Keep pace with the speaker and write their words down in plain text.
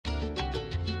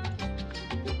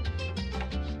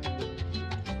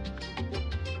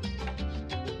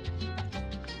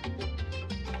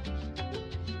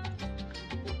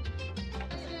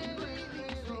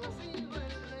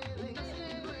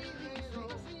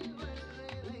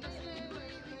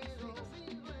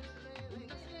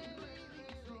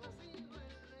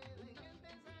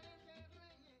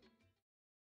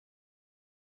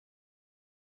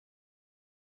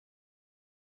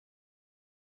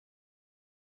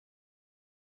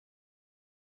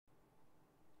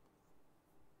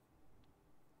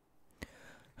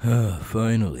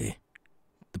Finally.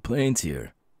 The plane's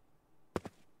here.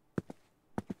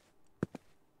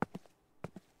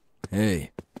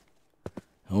 Hey,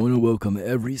 I want to welcome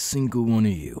every single one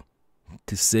of you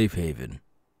to Safe Haven.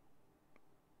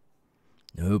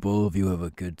 I hope all of you have a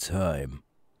good time.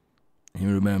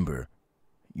 And remember,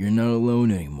 you're not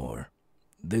alone anymore.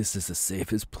 This is the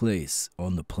safest place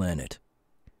on the planet.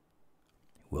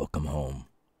 Welcome home.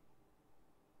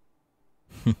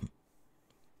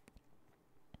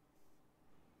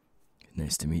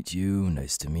 Nice to meet you,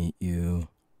 nice to meet you.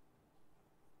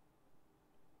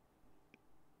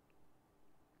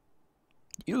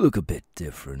 You look a bit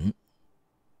different.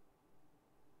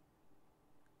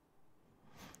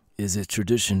 Is it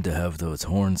tradition to have those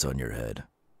horns on your head?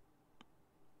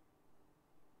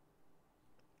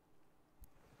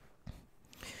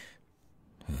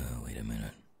 Wait a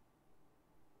minute.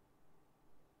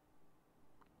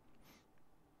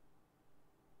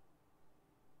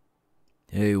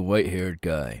 Hey, white-haired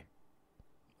guy.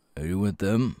 Are you with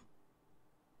them?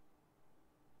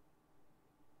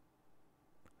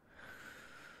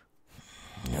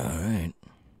 Alright.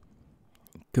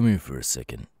 Come here for a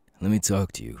second. Let me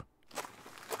talk to you.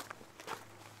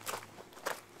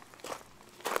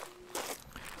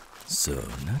 So,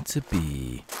 not to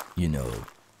be,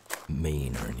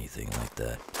 mean or anything like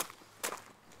that,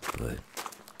 but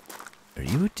are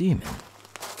you a demon?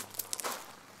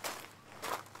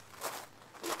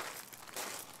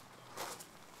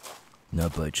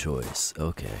 Not by choice,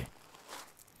 okay.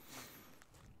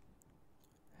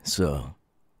 So,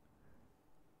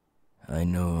 I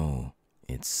know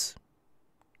it's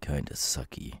kinda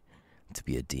sucky to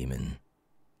be a demon,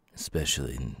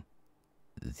 especially in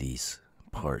these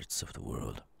parts of the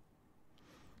world.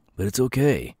 But it's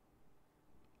okay.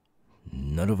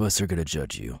 None of us are gonna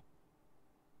judge you.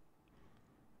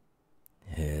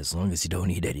 As long as you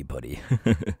don't eat anybody.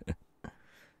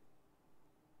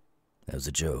 That was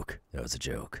a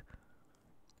joke.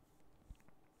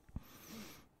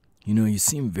 You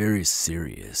seem very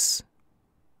serious.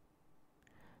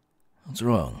 What's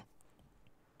wrong?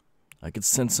 I could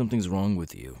sense something's wrong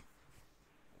with you.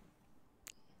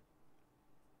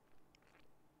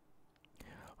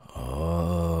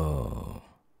 Oh.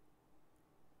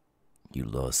 You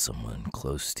lost someone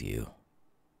close to you.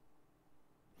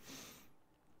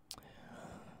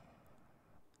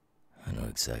 I know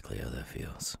exactly how that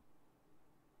feels.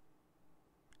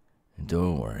 And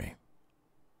don't worry.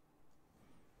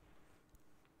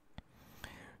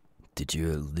 Did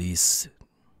you at least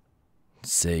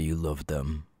say you loved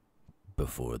them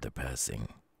before their passing?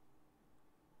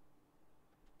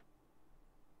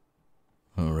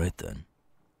 Alright then.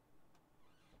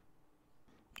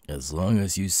 As long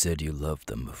as you said you loved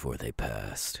them before they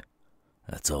passed,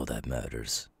 that's all that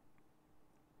matters.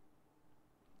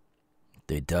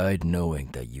 They died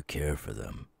knowing that you care for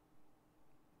them.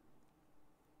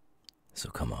 So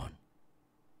come on.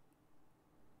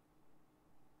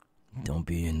 Don't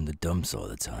be in the dumps all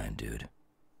the time, dude.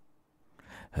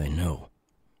 I know.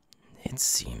 It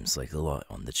seems like a lot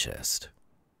on the chest.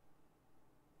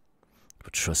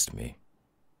 But trust me,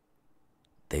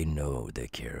 they know they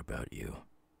care about you.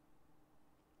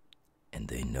 And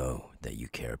they know that you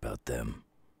care about them.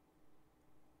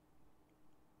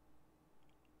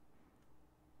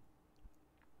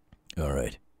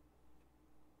 Alright.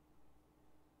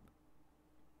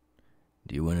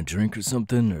 Do you want a drink or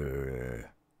something,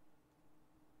 or...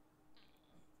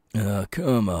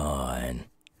 come on.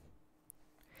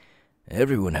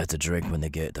 Everyone has a drink when they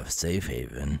get to Safe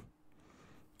Haven.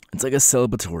 It's like a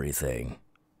celebratory thing.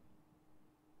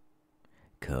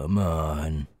 Come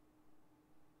on.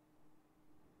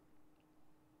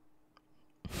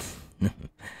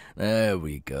 There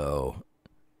we go.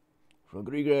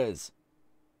 Rodriguez,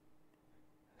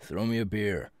 throw me a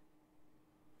beer.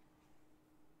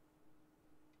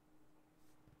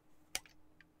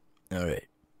 Alright.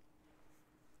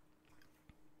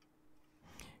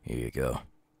 Here you go.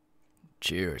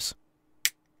 Cheers.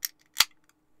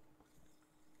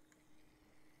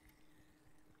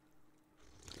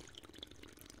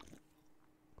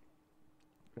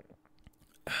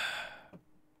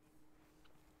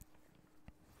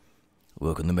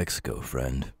 Welcome to Mexico,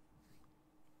 friend.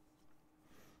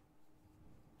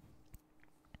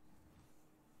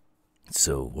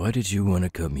 So, why did you want to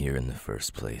come here in the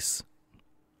first place?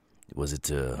 Was it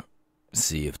to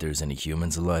see if there's any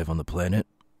humans alive on the planet?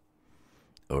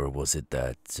 Or was it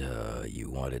that you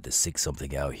wanted to seek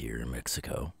something out here in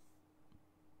Mexico?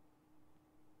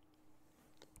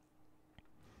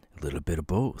 A little bit of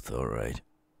both, alright.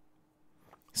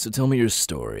 So tell me your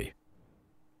story.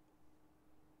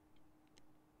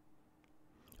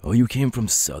 Oh, you came from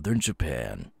southern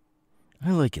Japan.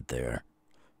 I like it there.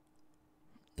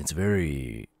 It's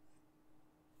very...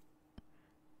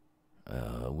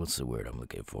 what's the word I'm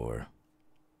looking for?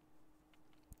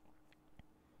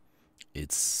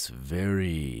 It's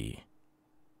very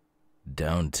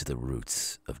down to the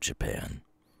roots of Japan.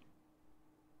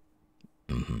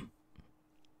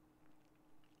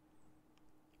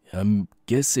 I'm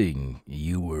guessing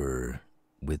you were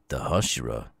with the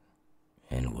Hashira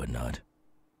and whatnot.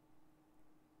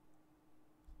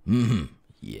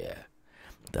 Yeah.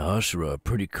 The Hashira are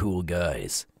pretty cool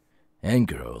guys. And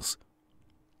girls.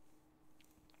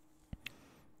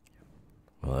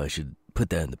 Well, I should put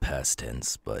that in the past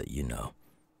tense, but you know.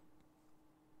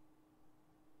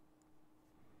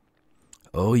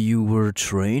 Oh, you were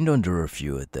trained under a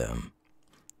few of them.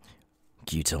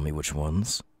 Can you tell me which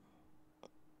ones?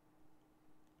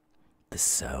 The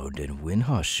Sound and Wind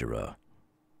Hashira.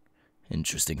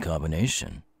 Interesting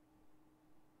combination.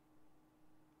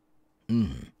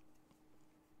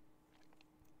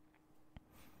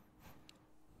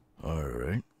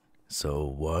 Alright. So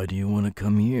why do you want to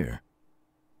come here?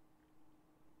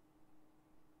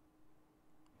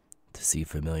 To see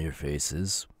familiar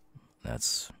faces?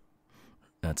 That's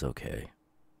okay.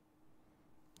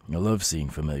 I love seeing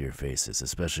familiar faces,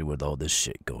 especially with all this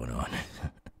shit going on.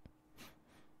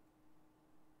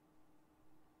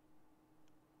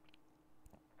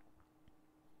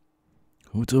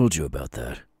 Who told you about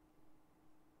that?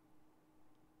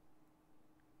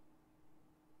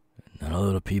 Not a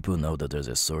lot of people know that there's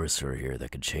a sorcerer here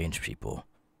that can change people.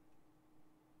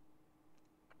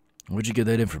 Where'd you get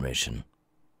that information?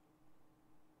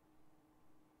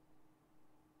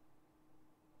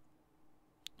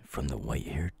 From the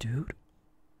white-haired dude?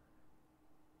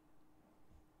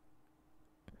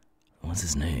 What's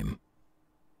his name?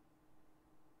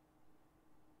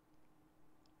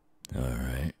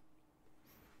 Alright.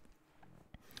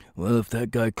 Well, if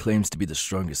that guy claims to be the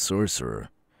strongest sorcerer,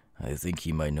 I think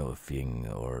he might know a thing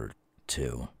or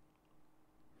two.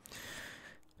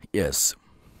 Yes,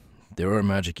 there are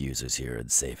magic users here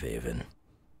at Safe Haven.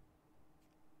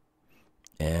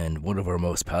 And one of our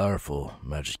most powerful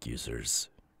magic users,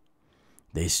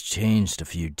 they changed a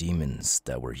few demons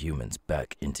that were humans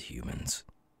back into humans.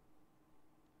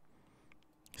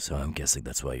 So I'm guessing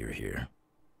that's why you're here.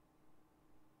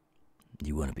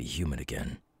 You want to be human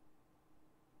again.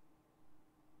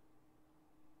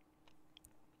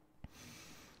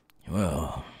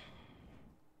 Well,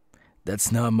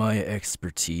 that's not my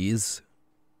expertise.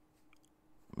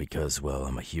 Because, well,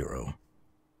 I'm a hero.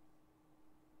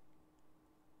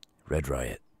 Red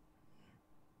Riot.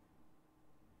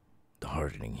 The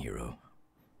hardening hero.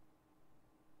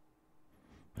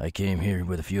 I came here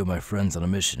with a few of my friends on a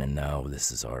mission, and now this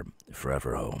is our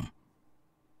forever home.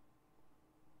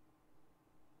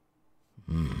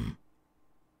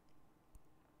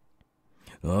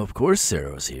 Well, of course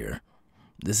Sarah's here.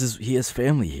 He has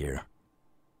family here.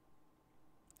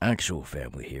 Actual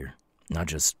family here. Not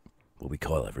just what we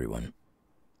call everyone.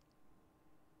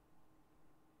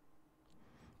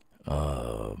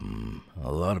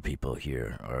 A lot of people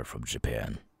here are from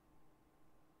Japan.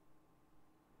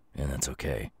 And that's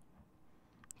okay.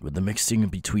 With the mixing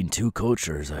between two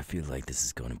cultures, I feel like this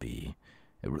is going to be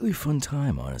a really fun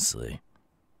time, honestly.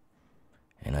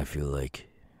 And I feel like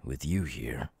with you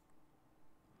here,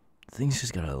 things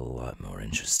just got a lot more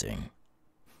interesting.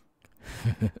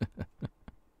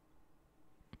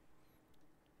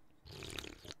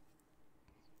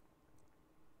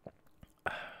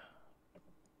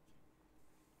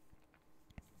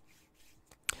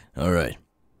 Alright.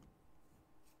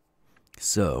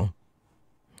 So,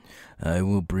 I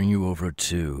will bring you over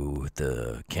to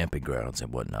the camping grounds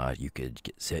and whatnot. You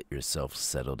could set yourself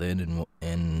settled in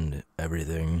and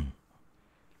everything.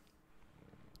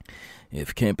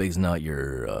 If camping's not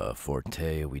your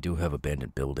forte, we do have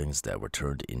abandoned buildings that were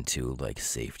turned into like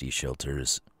safety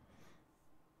shelters.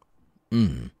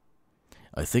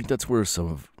 I think that's where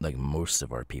most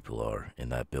of our people are, in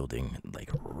that building,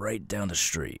 like right down the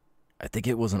street. I think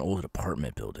it was an old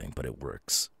apartment building, but it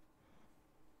works.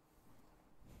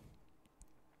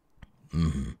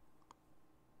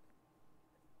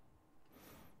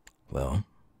 Well,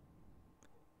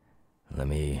 let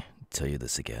me tell you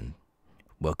this again.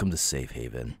 Welcome to Safe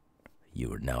Haven.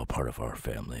 You are now part of our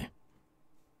family.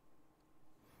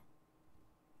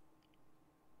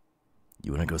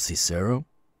 You wanna go see Saro?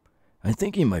 I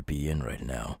think he might be in right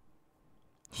now.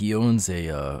 He owns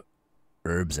a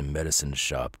herbs and medicine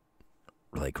shop,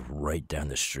 like right down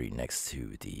the street next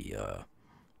to the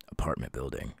apartment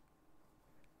building.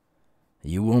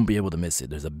 You won't be able to miss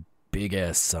it. There's a big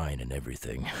ass sign and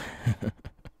everything.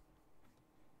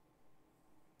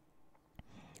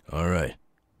 All right.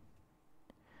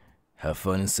 Have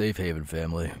fun in Safe Haven,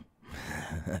 family.